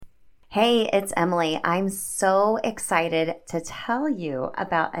Hey, it's Emily. I'm so excited to tell you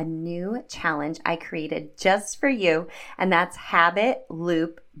about a new challenge I created just for you, and that's Habit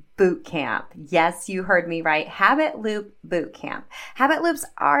Loop Bootcamp. Yes, you heard me right. Habit Loop Bootcamp. Habit loops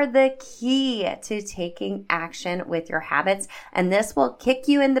are the key to taking action with your habits, and this will kick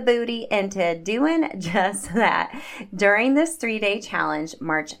you in the booty into doing just that. During this 3-day challenge,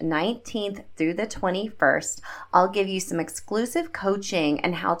 March 19th through the 21st, I'll give you some exclusive coaching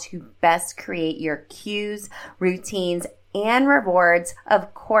and how to best create your cues, routines, and rewards,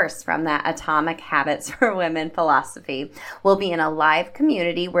 of course, from that Atomic Habits for Women philosophy. We'll be in a live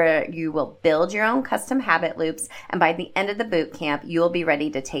community where you will build your own custom habit loops, and by the end of the boot camp, you will be ready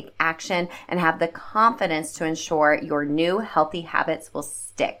to take action and have the confidence to ensure your new healthy habits will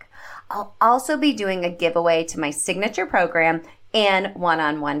stick. I'll also be doing a giveaway to my signature program and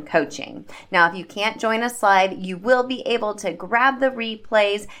one-on-one coaching. Now, if you can't join us live, you will be able to grab the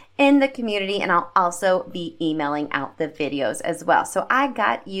replays in the community, and I'll also be emailing out the videos as well. So I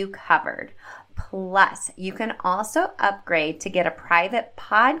got you covered. Plus, you can also upgrade to get a private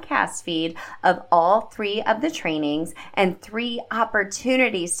podcast feed of all 3 of the trainings and 3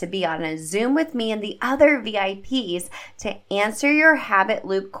 opportunities to be on a Zoom with me and the other VIPs to answer your habit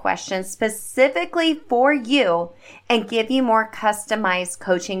loop questions specifically for you and give you more customized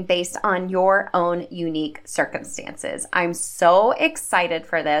coaching based on your own unique circumstances. I'm so excited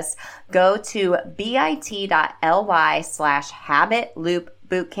for this. Go to bit.ly/habit loop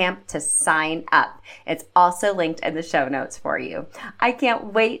bootcamp to sign up. It's also linked in the show notes for you. I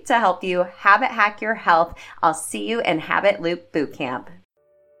can't wait to help you habit hack your health. I'll see you in Habit Loop Bootcamp.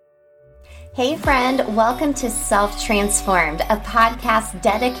 Hey friend, welcome to Self Transformed, a podcast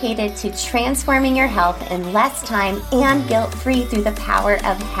dedicated to transforming your health in less time and guilt-free through the power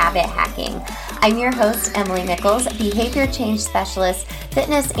of habit hacking. I'm your host, Emily Nichols, behavior change specialist,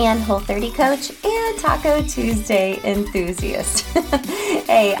 fitness and Whole30 coach, and Taco Tuesday enthusiast.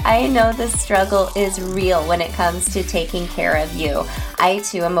 Hey, I know the struggle is real when it comes to taking care of you. I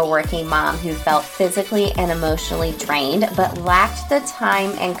too am a working mom who felt physically and emotionally drained, but lacked the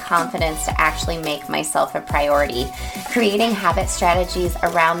time and confidence to actually make myself a priority. Creating habit strategies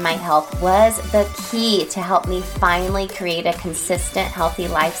around my health was the key to help me finally create a consistent, healthy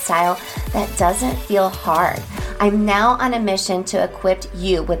lifestyle that doesn't feel hard. I'm now on a mission to equip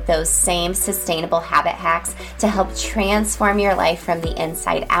you with those same sustainable habit hacks to help transform your life from the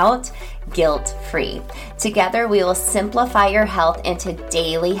inside out, guilt-free. Together, we will simplify your health into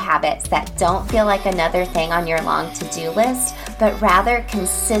daily habits that don't feel like another thing on your long to-do list, but rather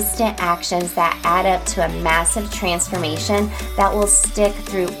consistent actions that add up to a massive transformation that will stick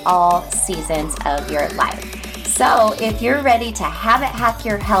through all seasons of your life. So if you're ready to habit hack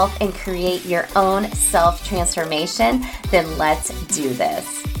your health and create your own self-transformation, then let's do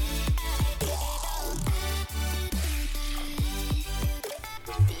this.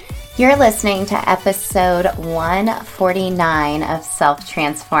 You're listening to episode 149 of Self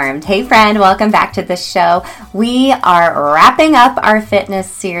Transformed. Hey friend, welcome back to the show. We are wrapping up our fitness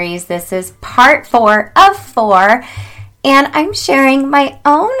series. This is part 4 of 4. And I'm sharing my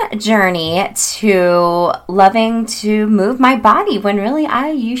own journey to loving to move my body when really I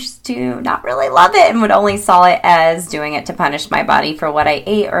used to not really love it and would only saw it as doing it to punish my body for what I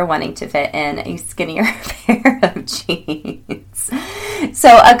ate or wanting to fit in a skinnier pair of jeans.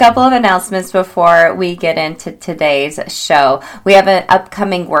 So a couple of announcements before we get into today's show. We have an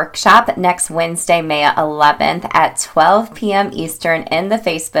upcoming workshop next Wednesday, May 11th at 12 p.m. Eastern in the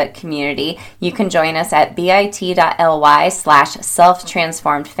Facebook community. You can join us at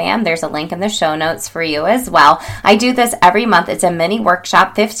bit.ly/self-transformed-fam. There's a link in the show notes for you as well. I do this every month. It's a mini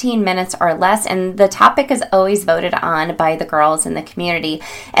workshop, 15 minutes or less, and the topic is always voted on by the girls in the community.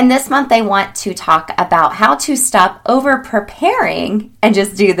 And this month they want to talk about how to stop over-preparing and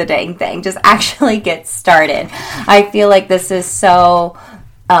just do the dang thing. Just actually get started. I feel like this is so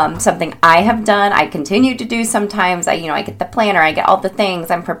something I have done. I continue to do sometimes. I get the planner, I get all the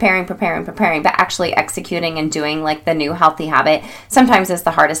things. I'm preparing, but actually executing and doing like the new healthy habit sometimes is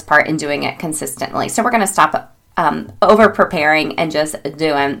the hardest part in doing it consistently. So we're going to stop over preparing and just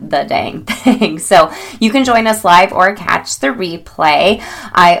doing the dang thing. So you can join us live or catch the replay.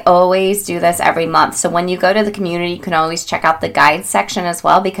 I always do this every month. So when you go to the community, you can always check out the guide section as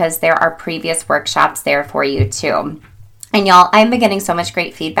well because there are previous workshops there for you too. And y'all, I've been getting so much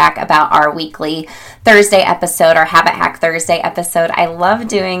great feedback about our weekly Thursday episode, our Habit Hack Thursday episode. I love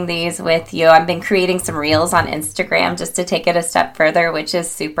doing these with you. I've been creating some reels on Instagram just to take it a step further, which is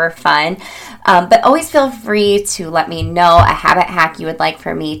super fun. But always feel free to let me know a habit hack you would like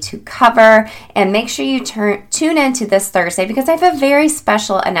for me to cover. And make sure you tune into this Thursday because I have a very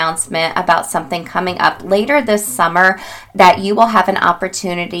special announcement about something coming up later this summer that you will have an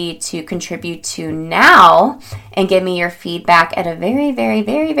opportunity to contribute to now and give me your feedback at a very, very,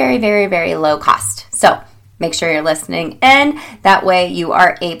 very, very, very, very low cost. So make sure you're listening in. That way you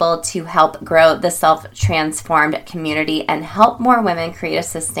are able to help grow the Self-Transformed community and help more women create a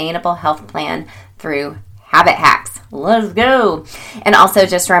sustainable health plan through habit hacks. Let's go. And also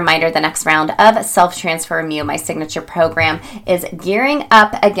just a reminder, the next round of Self-Transform You, my signature program, is gearing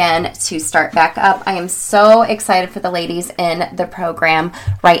up again to start back up. I am so excited for the ladies in the program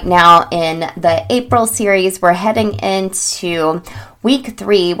right now in the April series. We're heading into week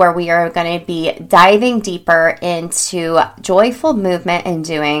 3, where we are going to be diving deeper into joyful movement and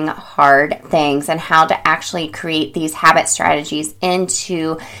doing hard things and how to actually create these habit strategies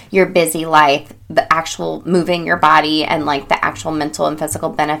into your busy life, the actual moving your body and like the actual mental and physical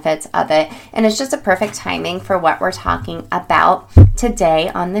benefits of it. And it's just a perfect timing for what we're talking about today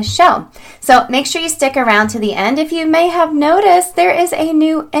on the show. So make sure you stick around to the end. If you may have noticed, there is a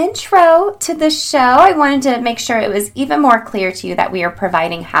new intro to the show. I wanted to make sure it was even more clear to you that we are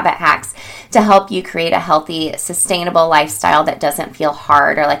providing habit hacks to help you create a healthy, sustainable lifestyle that doesn't feel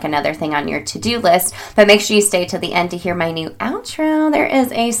hard or like another thing on your to-do list. But make sure you stay to the end to hear my new outro. There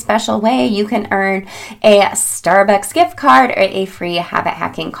is a special way you can earn a Starbucks gift card or a free habit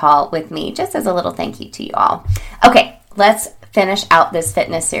hacking call with me, just as a little thank you to you all. Okay, let's finish out this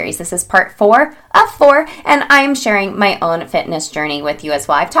fitness series. This is part 4 of 4, and I'm sharing my own fitness journey with you as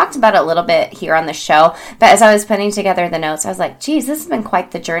well. I've talked about it a little bit here on the show, but as I was putting together the notes, I was like, geez, this has been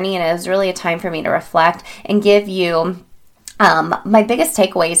quite the journey, and it was really a time for me to reflect and give you my biggest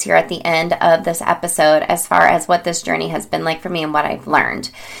takeaways here at the end of this episode as far as what this journey has been like for me and what I've learned.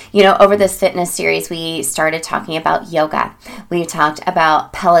 You know, over this fitness series, we started talking about yoga. We talked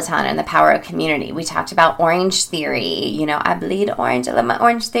about Peloton and the power of community. We talked about Orange Theory. You know, I bleed orange. I love my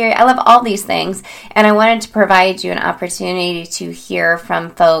Orange Theory. I love all these things. And I wanted to provide you an opportunity to hear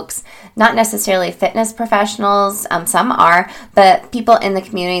from folks, not necessarily fitness professionals, some are, but people in the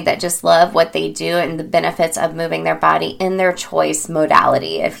community that just love what they do and the benefits of moving their body in their choice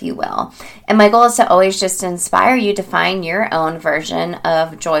modality, if you will. And my goal is to always just inspire you to find your own version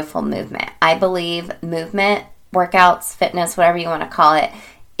of joyful movement. I believe movement, workouts, fitness, whatever you want to call it,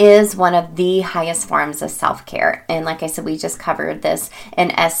 is one of the highest forms of self-care. And like I said, we just covered this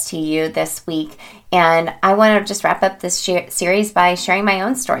in STU this week. And I want to just wrap up this series by sharing my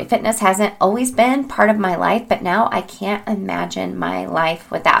own story. Fitness hasn't always been part of my life, but now I can't imagine my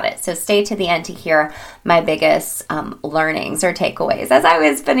life without it. So stay to the end to hear my biggest learnings or takeaways. As I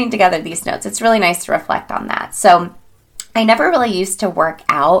was putting together these notes, it's really nice to reflect on that. So I never really used to work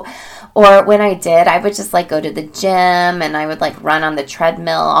out, or when I did, I would just like go to the gym and I would like run on the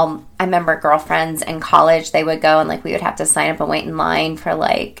treadmill. I remember girlfriends in college, they would go and like we would have to sign up and wait in line for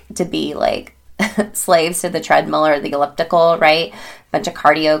like to be like slaves to the treadmill or the elliptical, right? Bunch of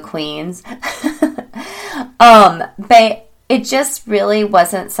cardio queens. But it just really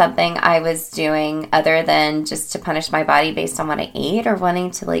wasn't something I was doing other than just to punish my body based on what I ate or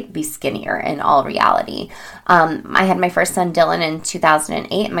wanting to like be skinnier in all reality. I had my first son Dylan in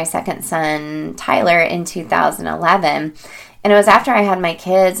 2008 and my second son Tyler in 2011. And it was after I had my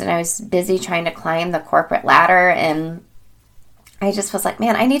kids and I was busy trying to climb the corporate ladder, and I just was like,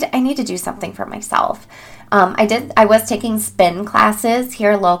 man, I need to do something for myself. I was taking spin classes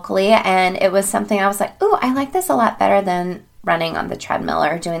here locally, and it was something I was like, ooh, I like this a lot better than running on the treadmill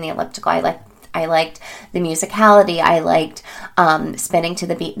or doing the elliptical. I liked the musicality. I liked spinning to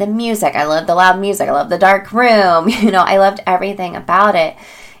the beat, the music. I loved the loud music. I loved the dark room. You know, I loved everything about it.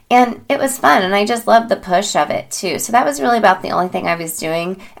 And it was fun, and I just loved the push of it too. So that was really about the only thing I was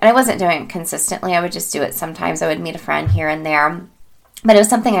doing. And I wasn't doing it consistently. I would just do it sometimes. I would meet a friend here and there. But it was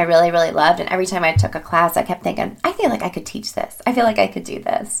something I really, really loved. And every time I took a class, I kept thinking, I feel like I could teach this. I feel like I could do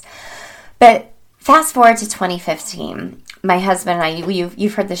this. But fast forward to 2015. My husband and I,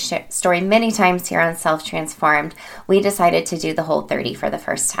 you've heard this story many times here on Self-Transformed. We decided to do the Whole30 for the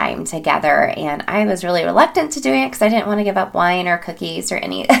first time together. And I was really reluctant to doing it because I didn't want to give up wine or cookies or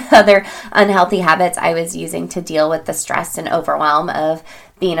any other unhealthy habits I was using to deal with the stress and overwhelm of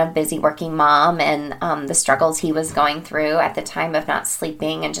being a busy working mom and the struggles he was going through at the time of not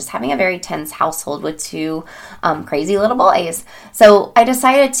sleeping and just having a very tense household with two crazy little boys. So I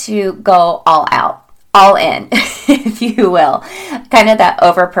decided to go all out. all in, if you will, kind of that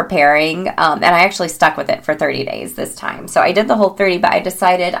over preparing. And I actually stuck with it for 30 days this time. So I did the whole 30, but I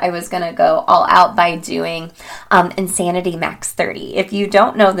decided I was going to go all out by doing Insanity Max 30. If you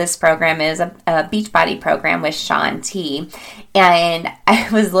don't know, this program is a Beachbody program with Shaun T. And I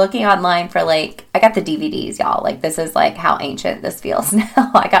was looking online for I got the DVDs, y'all. This is how ancient this feels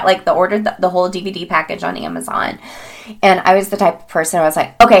now. I got ordered the whole DVD package on Amazon. And I was the type of person I was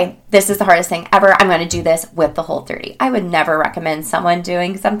like, okay, this is the hardest thing ever. I'm going to do this with the whole 30. I would never recommend someone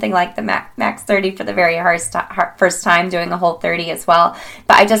doing something like the Max 30 for the very first time doing a whole 30 as well.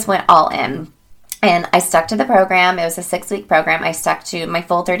 But I just went all in. And I stuck to the program. It was a 6-week program. I stuck to my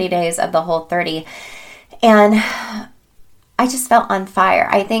full 30 days of the whole 30. And I just felt on fire.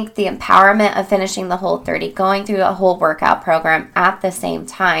 I think the empowerment of finishing the whole 30, going through a whole workout program at the same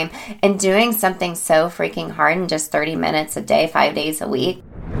time, and doing something so freaking hard in just 30 minutes a day, 5 days a week.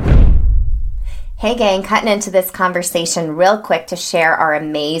 Hey gang, cutting into this conversation real quick to share our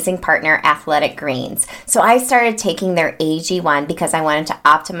amazing partner, Athletic Greens. So I started taking their AG1 because I wanted to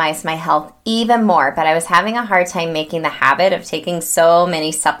optimize my health even more, but I was having a hard time making the habit of taking so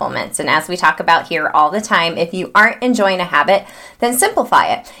many supplements. And as we talk about here all the time, if you aren't enjoying a habit, then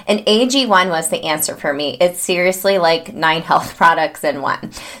simplify it. And AG1 was the answer for me. It's seriously like 9 health products in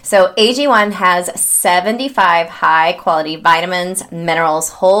one. So AG1 has 75 high quality vitamins, minerals,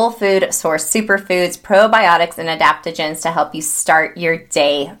 whole food source superfoods, probiotics, and adaptogens to help you start your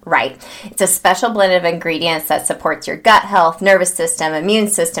day right. It's a special blend of ingredients that supports your gut health, nervous system, immune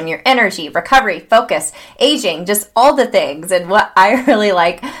system, your energy, recovery, focus, aging, just all the things. And what I really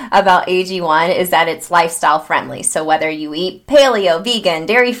like about AG1 is that it's lifestyle friendly. So whether you eat paleo, vegan,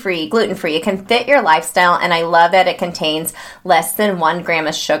 dairy-free, gluten-free, it can fit your lifestyle. And I love that it contains less than 1 gram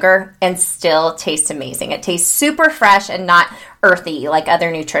of sugar and still tastes amazing. It tastes super fresh and not earthy like other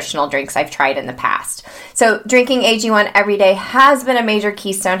nutritional drinks I've tried in the past. So drinking AG1 every day has been a major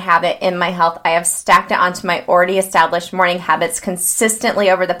keystone habit in my health. I have stacked it onto my already established morning habits consistently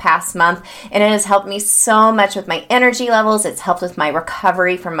over the past month, and it has helped me so much with my energy levels. It's helped with my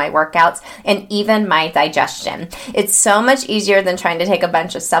recovery from my workouts and even my digestion. It's so much easier than trying to take a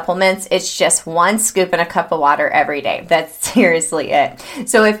bunch of supplements. It's just 1 scoop in a cup of water every day. That's seriously it.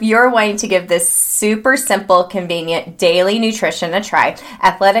 So if you're wanting to give this super simple, convenient daily nutrition a try,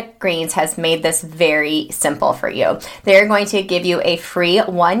 Athletic Greens has made this very simple for you. They're going to give you a free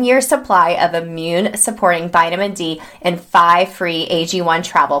 1-year supply of immune supporting vitamin D and 5 free AG1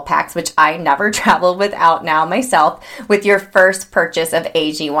 travel packs, which I never traveled without now myself, with your first purchase of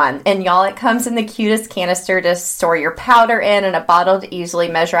AG1. And y'all, it comes in the cutest canister to store your powder in and a bottle to easily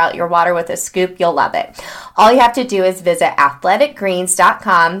measure out your water with a scoop. You'll love it. All you have to do is visit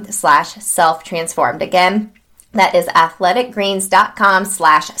athleticgreens.com/self-transformed. Again, that is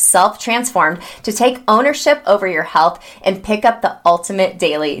athleticgreens.com/self-transformed to take ownership over your health and pick up the ultimate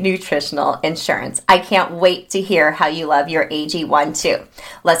daily nutritional insurance. I can't wait to hear how you love your AG1 too.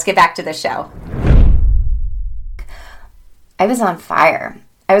 Let's get back to the show. I was on fire.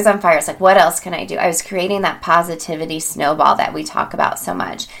 It's like, what else can I do? I was creating that positivity snowball that we talk about so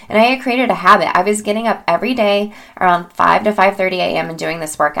much. And I had created a habit. I was getting up every day around 5 to 5:30 a.m. and doing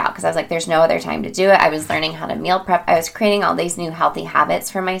this workout because I was like, there's no other time to do it. I was learning how to meal prep. I was creating all these new healthy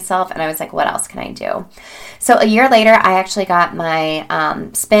habits for myself. And I was like, what else can I do? So a year later, I actually got my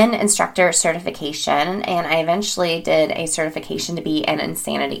spin instructor certification. And I eventually did a certification to be an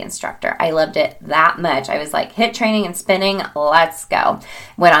Insanity instructor. I loved it that much. I was like, HIIT training and spinning, let's go.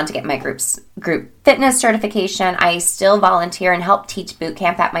 Went on to get my group fitness certification. I still volunteer and help teach boot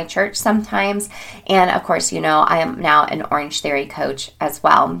camp at my church sometimes. And of course, I am now an Orange Theory coach as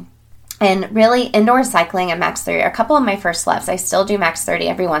well. And really, indoor cycling and Max 30 are a couple of my first loves. I still do Max 30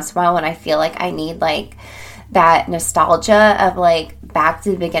 every once in a while when I feel like I need that nostalgia of back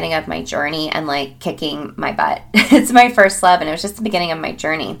to the beginning of my journey and kicking my butt. It's my first love, and it was just the beginning of my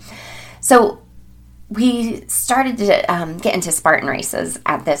journey. So we started to get into Spartan races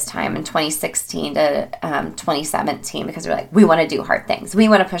at this time in 2016 to 2017 because we're we want to do hard things. We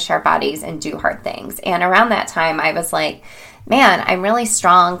want to push our bodies and do hard things. And around that time, I was like, man, I'm really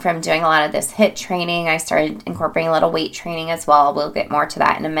strong from doing a lot of this HIIT training. I started incorporating a little weight training as well. We'll get more to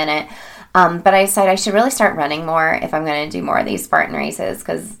that in a minute. But I decided I should really start running more if I'm going to do more of these Spartan races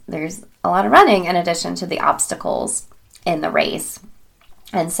because there's a lot of running in addition to the obstacles in the race.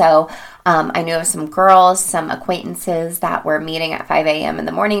 And so I knew of some girls, some acquaintances that were meeting at 5 a.m. in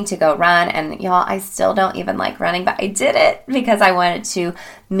the morning to go run. And y'all, I still don't even like running, but I did it because I wanted to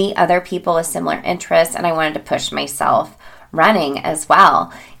meet other people with similar interests and I wanted to push myself running as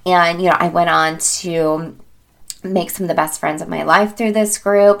well. And, I went on to make some of the best friends of my life through this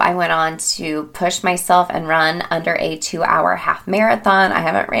group. I went on to push myself and run under a 2-hour half marathon. I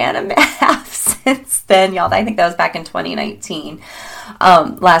haven't ran a half since then, y'all. I think that was back in 2019.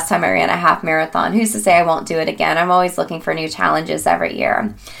 Last time I ran a half marathon. Who's to say I won't do it again? I'm always looking for new challenges every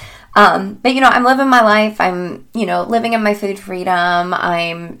year. But, I'm living my life. I'm, living in my food freedom.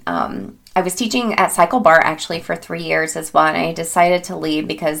 I was teaching at Cycle Bar actually for 3 years as well, and I decided to leave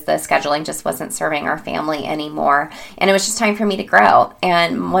because the scheduling just wasn't serving our family anymore, and it was just time for me to grow.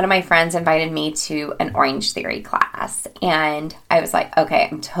 And one of my friends invited me to an Orange Theory class, and I was like, okay,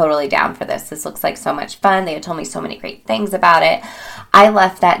 I'm totally down for this. This looks like so much fun. They had told me so many great things about it. I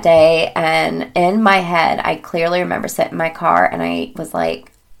left that day, and in my head, I clearly remember sitting in my car, and I was like,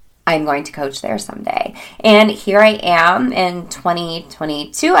 I'm going to coach there someday. And here I am in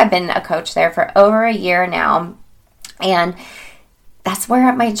 2022. I've been a coach there for over a year now. And that's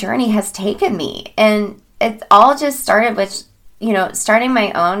where my journey has taken me. And it all just started with, starting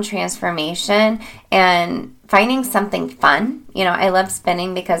my own transformation and finding something fun. I loved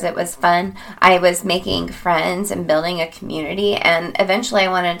spinning because it was fun. I was making friends and building a community. And eventually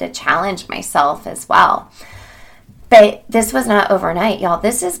I wanted to challenge myself as well. But this was not overnight, y'all.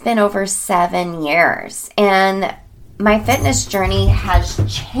 This has been over 7 years. And my fitness journey has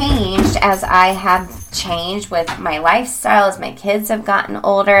changed as I have changed with my lifestyle, as my kids have gotten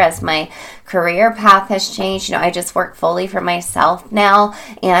older, as my career path has changed. I just work fully for myself now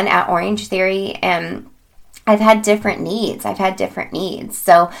and at Orange Theory, and I've had different needs.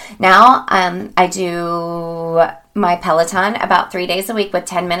 So now I do my Peloton about 3 days a week with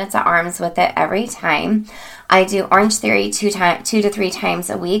 10 minutes of arms with it every time. I do Orange Theory 2 to 3 times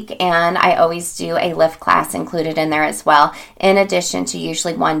a week, and I always do a lift class included in there as well, in addition to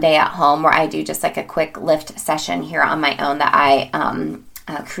usually one day at home where I do just like a quick lift session here on my own that I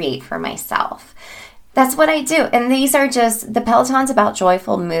create for myself. That's what I do. And these are just, the Peloton's about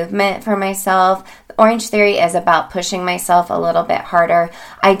joyful movement for myself. Orange Theory is about pushing myself a little bit harder.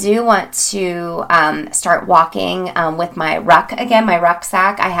 I do want to start walking with my ruck again, my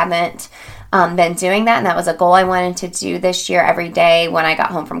rucksack. I haven't been doing that, and that was a goal I wanted to do this year. Every day when I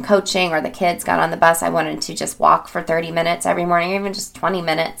got home from coaching or the kids got on the bus, I wanted to just walk for 30 minutes every morning, or even just 20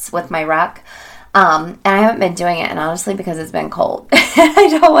 minutes with my ruck. And I haven't been doing it, and honestly, because it's been cold. I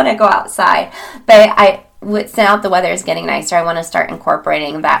don't want to go outside. But now the weather is getting nicer, I want to start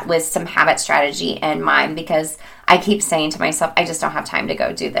incorporating that with some habit strategy in mind, because I keep saying to myself, I just don't have time to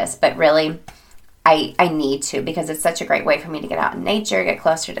go do this. But really, I need to, because it's such a great way for me to get out in nature, get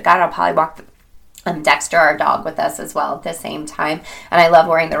closer to God. I'll probably walk Dexter, our dog, with us as well at the same time. And I love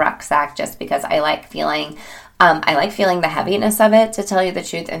wearing the rucksack just because I like feeling the heaviness of it, to tell you the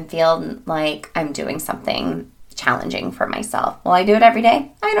truth, and feel like I'm doing something challenging for myself. Will I do it every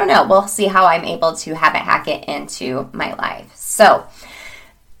day? I don't know. We'll see how I'm able to habit hack it into my life. So,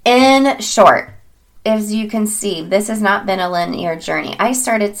 in short, as you can see, this has not been a linear journey. I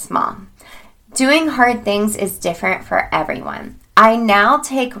started small. Doing hard things is different for everyone. I now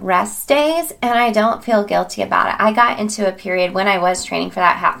take rest days, and I don't feel guilty about it. I got into a period when I was training for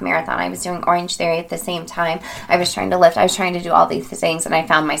that half marathon. I was doing Orange Theory at the same time. I was trying to lift. I was trying to do all these things, and I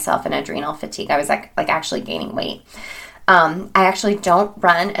found myself in adrenal fatigue. I was like actually gaining weight. I actually don't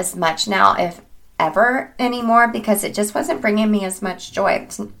run as much now, if ever, anymore, because it just wasn't bringing me as much joy.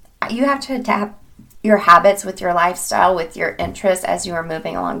 You have to adapt your habits with your lifestyle, with your interests as you are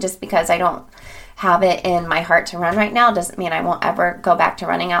moving along. Just because I don't have it in my heart to run right now doesn't mean I won't ever go back to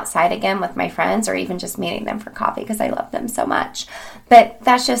running outside again with my friends, or even just meeting them for coffee, because I love them so much. But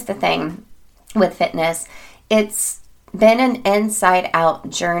that's just the thing with fitness. It's been an inside out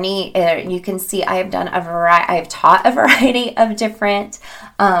journey. You can see I have taught a variety of different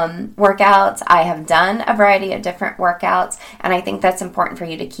workouts. I have done a variety of different workouts, and I think that's important for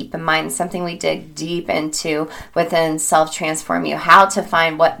you to keep in mind. Something we dig deep into within Self Transform You, how to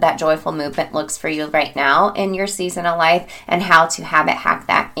find what that joyful movement looks for you right now in your season of life, and how to habit hack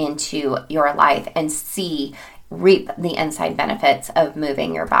that into your life and reap the inside benefits of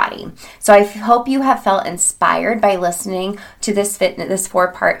moving your body. So I hope you have felt inspired by listening to this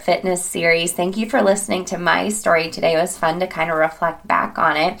 4-part fitness series. Thank you for listening to my story today. It was fun to kind of reflect back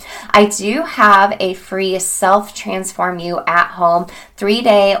on it. I do have a free Self Transform You at home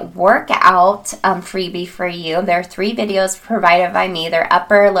 3-day workout freebie for you. There are 3 videos provided by me. They're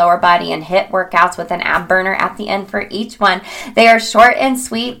upper, lower body, and hip workouts with an ab burner at the end for each one. They are short and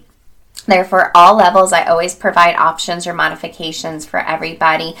sweet. They're for all levels. I always provide options or modifications for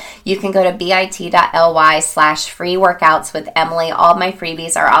everybody. You can go to bit.ly/free workouts with Emily. All my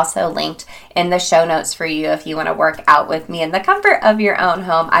freebies are also linked in the show notes for you if you want to work out with me in the comfort of your own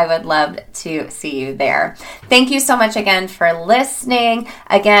home. I would love to see you there. Thank you so much again for listening.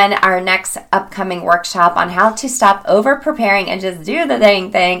 Again, our next upcoming workshop on how to stop over preparing and just do the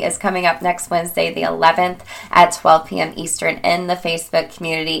dang thing is coming up next Wednesday, the 11th at 12 p.m. Eastern in the Facebook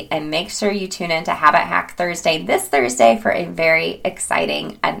community. And make sure you tune in to Habit Hack Thursday this Thursday for a very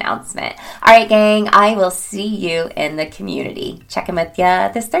exciting announcement. All right, gang, I will see you in the community. Check in with you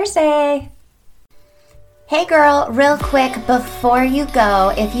this Thursday. Hey girl, real quick before you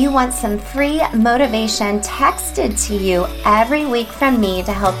go, if you want some free motivation texted to you every week from me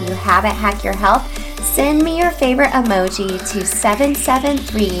to help you habit hack your health, send me your favorite emoji to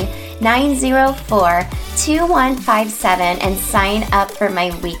 773-904-2157 and sign up for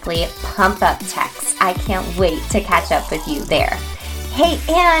my weekly pump up text. I can't wait to catch up with you there. Hey,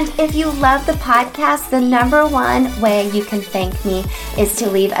 and if you love the podcast, the number one way you can thank me is to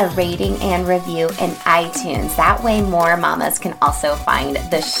leave a rating and review in iTunes. That way more mamas can also find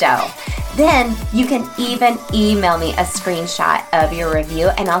the show. Then you can even email me a screenshot of your review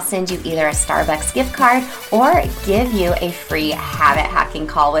and I'll send you either a Starbucks gift card or give you a free habit hacking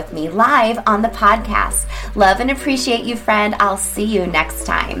call with me live on the podcast. Love and appreciate you, friend. I'll see you next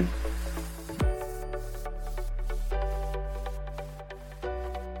time.